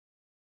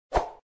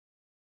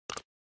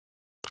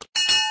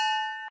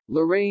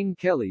Lorraine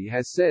Kelly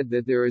has said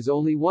that there is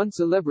only one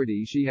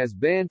celebrity she has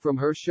banned from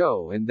her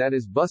show, and that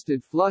is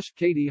busted flush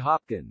Katie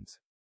Hopkins.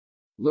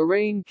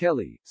 Lorraine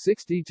Kelly,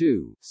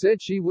 62,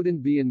 said she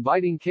wouldn't be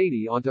inviting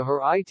Katie onto her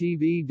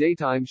ITV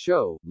daytime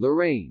show,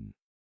 Lorraine.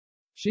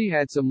 She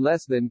had some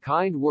less than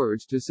kind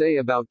words to say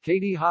about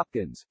Katie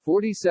Hopkins,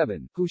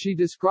 47, who she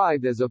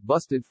described as a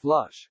busted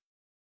flush.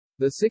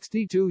 The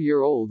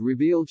 62-year-old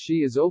revealed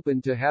she is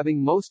open to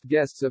having most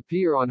guests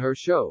appear on her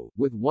show,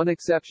 with one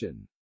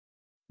exception.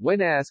 When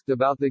asked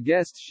about the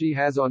guests she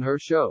has on her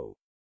show,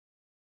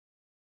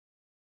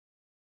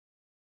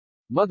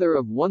 mother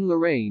of one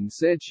Lorraine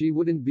said she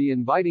wouldn't be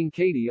inviting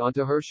Katie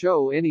onto her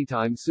show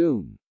anytime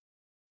soon.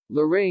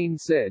 Lorraine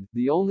said,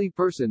 "The only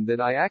person that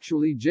I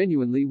actually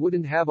genuinely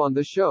wouldn't have on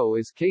the show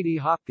is Katie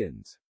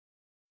Hopkins.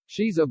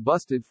 She's a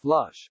busted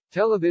flush."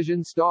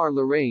 Television star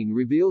Lorraine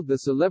revealed the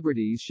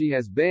celebrities she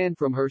has banned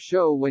from her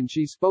show when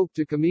she spoke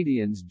to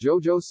comedians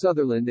JoJo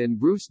Sutherland and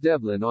Bruce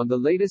Devlin on the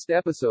latest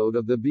episode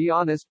of the Be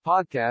Honest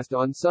podcast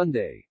on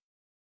Sunday.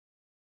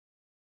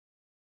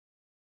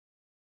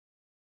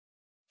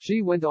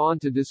 She went on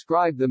to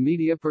describe the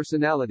media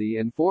personality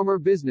and former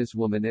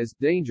businesswoman as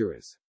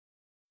dangerous.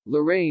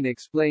 Lorraine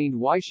explained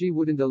why she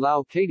wouldn't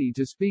allow Katie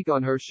to speak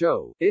on her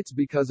show. "It's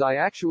because I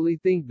actually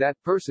think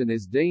that person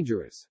is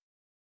dangerous."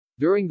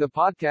 During the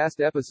podcast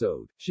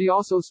episode, she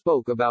also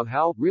spoke about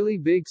how really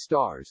big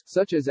stars,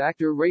 such as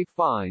actor Ralph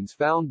Fiennes,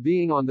 found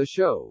being on the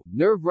show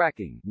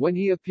nerve-wracking when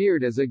he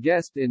appeared as a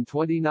guest in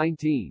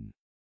 2019.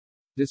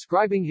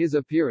 Describing his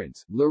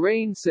appearance,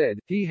 Lorraine said,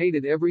 "He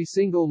hated every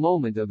single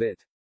moment of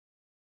it."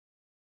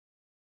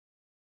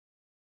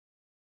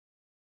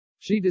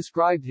 She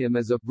described him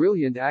as a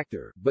brilliant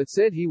actor, but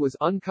said he was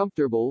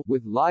uncomfortable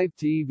with live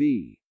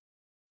TV.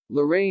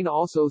 Lorraine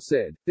also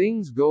said,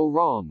 "Things go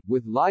wrong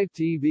with live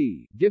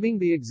TV," giving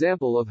the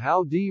example of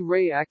how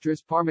D-Ray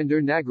actress Parminder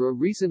Nagra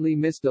recently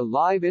missed a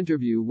live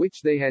interview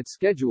which they had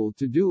scheduled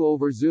to do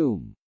over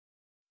Zoom.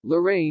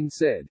 Lorraine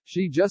said,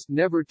 "She just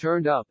never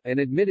turned up," and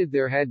admitted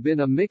there had been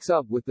a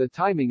mix-up with the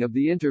timing of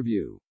the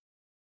interview.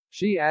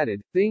 She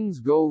added, "Things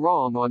go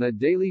wrong on a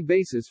daily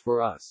basis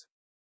for us."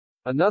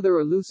 Another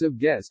elusive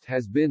guest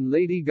has been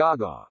Lady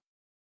Gaga.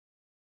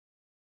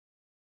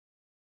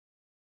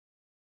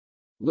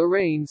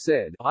 Lorraine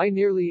said, "I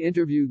nearly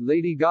interviewed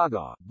Lady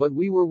Gaga, but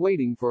we were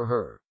waiting for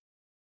her.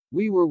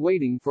 We were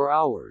waiting for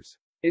hours.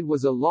 It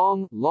was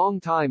a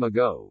long time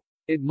ago.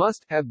 It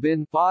must have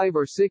been 5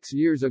 or 6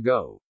 years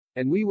ago.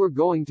 And we were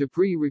going to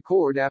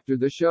pre-record after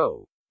the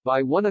show.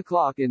 By 1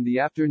 o'clock in the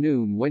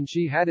afternoon when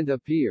she hadn't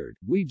appeared,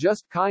 we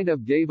just kind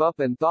of gave up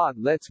and thought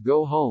let's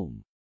go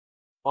home."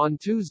 On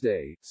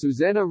Tuesday,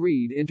 Susanna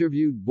Reid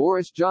interviewed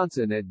Boris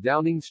Johnson at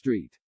Downing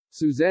Street.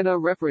 Susanna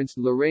referenced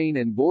Lorraine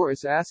and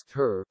Boris asked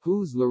her,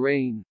 "Who's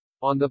Lorraine?"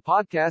 On the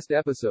podcast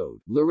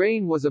episode,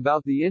 Lorraine was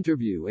about the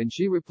interview and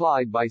she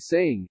replied by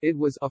saying, "It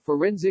was a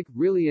forensic,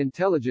 really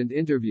intelligent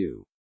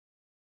interview.